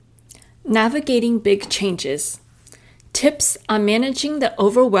Navigating big changes. Tips on managing the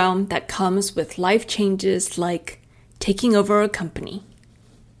overwhelm that comes with life changes like taking over a company.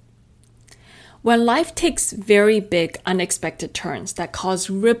 When life takes very big, unexpected turns that cause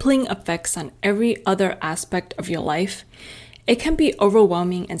rippling effects on every other aspect of your life, it can be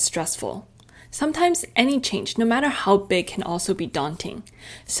overwhelming and stressful. Sometimes any change, no matter how big, can also be daunting.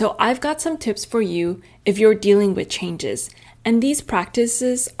 So I've got some tips for you if you're dealing with changes, and these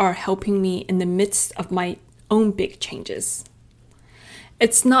practices are helping me in the midst of my own big changes.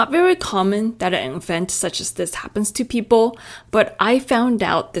 It's not very common that an event such as this happens to people, but I found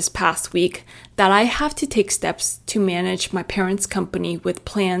out this past week that I have to take steps to manage my parents' company with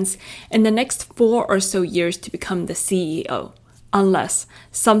plans in the next 4 or so years to become the CEO, unless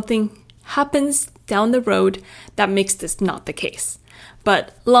something happens down the road that makes this not the case.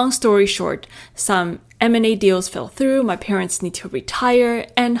 But long story short, some M&A deals fell through, my parents need to retire,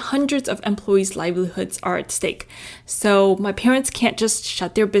 and hundreds of employees' livelihoods are at stake. So my parents can't just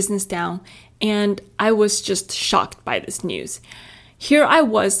shut their business down, and I was just shocked by this news. Here I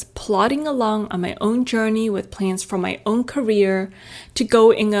was plodding along on my own journey with plans for my own career to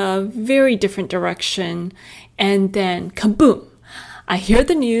go in a very different direction, and then kaboom! I hear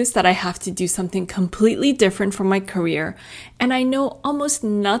the news that I have to do something completely different from my career, and I know almost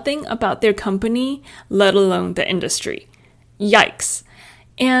nothing about their company, let alone the industry. Yikes.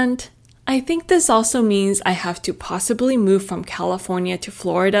 And I think this also means I have to possibly move from California to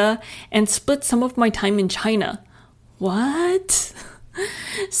Florida and split some of my time in China. What?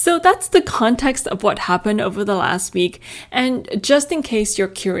 So that's the context of what happened over the last week, and just in case you're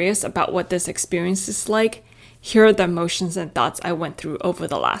curious about what this experience is like, here are the emotions and thoughts I went through over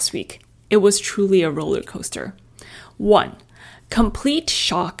the last week. It was truly a roller coaster. 1. Complete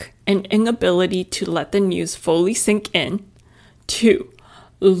shock and inability to let the news fully sink in. 2.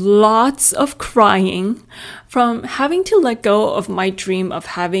 Lots of crying from having to let go of my dream of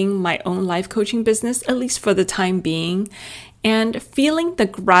having my own life coaching business, at least for the time being, and feeling the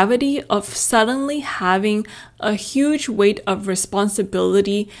gravity of suddenly having a huge weight of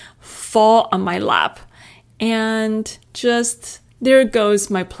responsibility fall on my lap. And just, there goes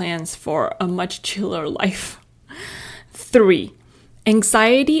my plans for a much chiller life. 3.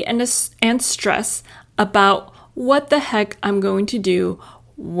 Anxiety and stress about what the heck I'm going to do,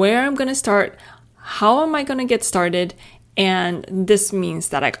 where I'm going to start, how am I going to get started, and this means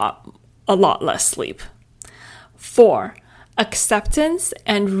that I got a lot less sleep. 4. Acceptance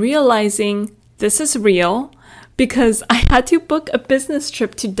and realizing this is real, because I had to book a business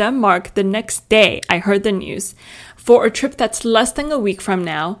trip to Denmark the next day I heard the news for a trip that's less than a week from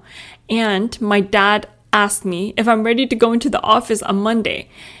now. And my dad asked me if I'm ready to go into the office on Monday.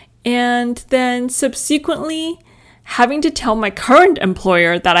 And then subsequently having to tell my current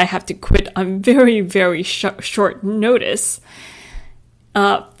employer that I have to quit on very, very short notice.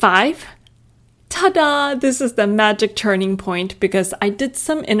 5. Ta-da! This is the magic turning point because I did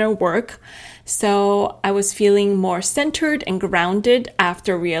some inner work. So I was feeling more centered and grounded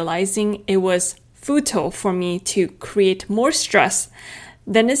after realizing it was futile for me to create more stress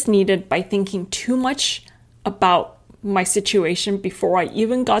than is needed by thinking too much about my situation before I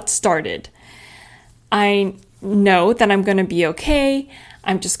even got started. I know that I'm going to be okay.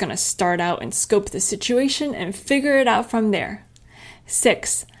 I'm just going to start out and scope the situation and figure it out from there.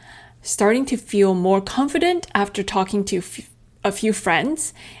 6. Starting to feel more confident after talking to a few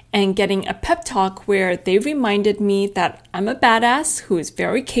friends and getting a pep talk where they reminded me that I'm a badass who is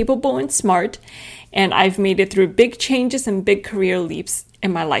very capable and smart, and I've made it through big changes and big career leaps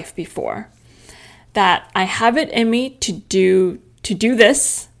in my life before. That I have it in me to do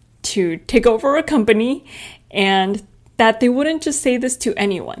this, to take over a company, and that they wouldn't just say this to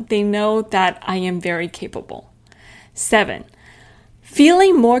anyone. They know that I am very capable. 7.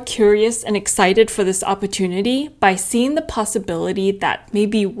 Feeling more curious and excited for this opportunity by seeing the possibility that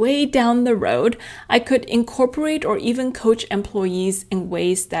maybe way down the road, I could incorporate or even coach employees in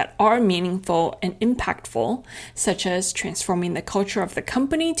ways that are meaningful and impactful, such as transforming the culture of the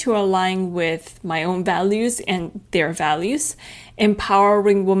company to align with my own values and their values,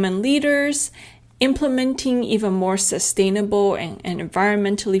 empowering women leaders, implementing even more sustainable and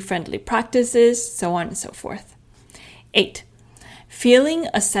environmentally friendly practices, so on and so forth. 8. Feeling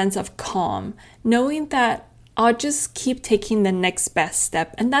a sense of calm, knowing that I'll just keep taking the next best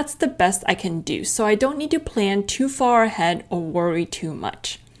step, and that's the best I can do, so I don't need to plan too far ahead or worry too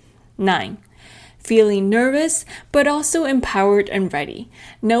much. 9. feeling nervous, but also empowered and ready,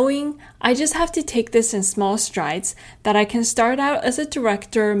 knowing I just have to take this in small strides, that I can start out as a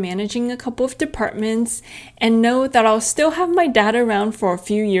director managing a couple of departments and know that I'll still have my dad around for a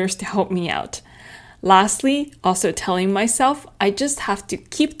few years to help me out. Lastly, also telling myself I just have to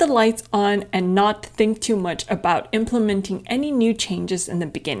keep the lights on and not think too much about implementing any new changes in the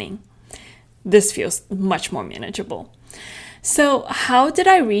beginning. This feels much more manageable. So, how did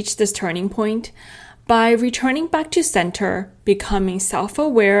I reach this turning point? By returning back to center, becoming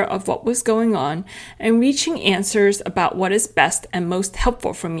self-aware of what was going on, and reaching answers about what is best and most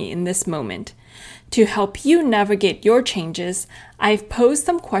helpful for me in this moment. To help you navigate your changes, I've posed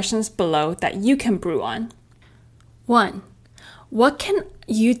some questions below that you can brew on. 1. What can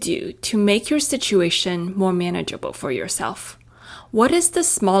you do to make your situation more manageable for yourself? What is the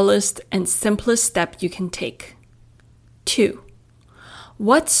smallest and simplest step you can take? 2.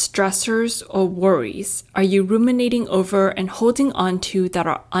 What stressors or worries are you ruminating over and holding on to that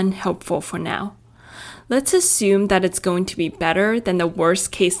are unhelpful for now? Let's assume that it's going to be better than the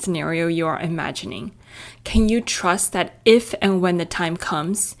worst case scenario you are imagining. Can you trust that if and when the time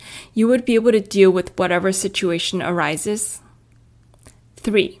comes, you would be able to deal with whatever situation arises?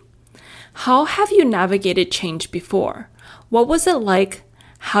 3. How have you navigated change before? What was it like?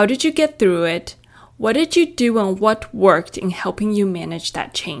 How did you get through it? What did you do and what worked in helping you manage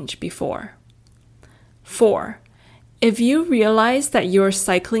that change before? 4. If you realize that you're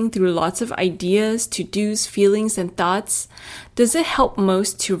cycling through lots of ideas, to-dos, feelings, and thoughts, does it help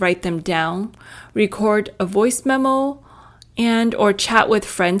most to write them down, record a voice memo, or chat with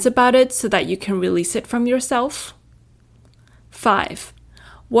friends about it so that you can release it from yourself? 5.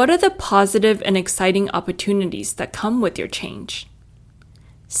 What are the positive and exciting opportunities that come with your change?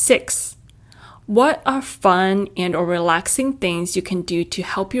 6. What are fun or relaxing things you can do to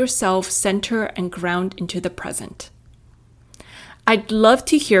help yourself center and ground into the present? I'd love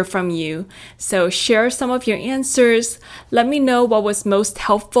to hear from you, so share some of your answers. Let me know what was most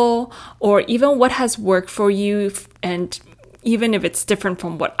helpful or even what has worked for you, and even if it's different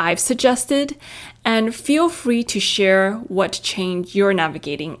from what I've suggested. And feel free to share what change you're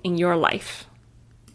navigating in your life.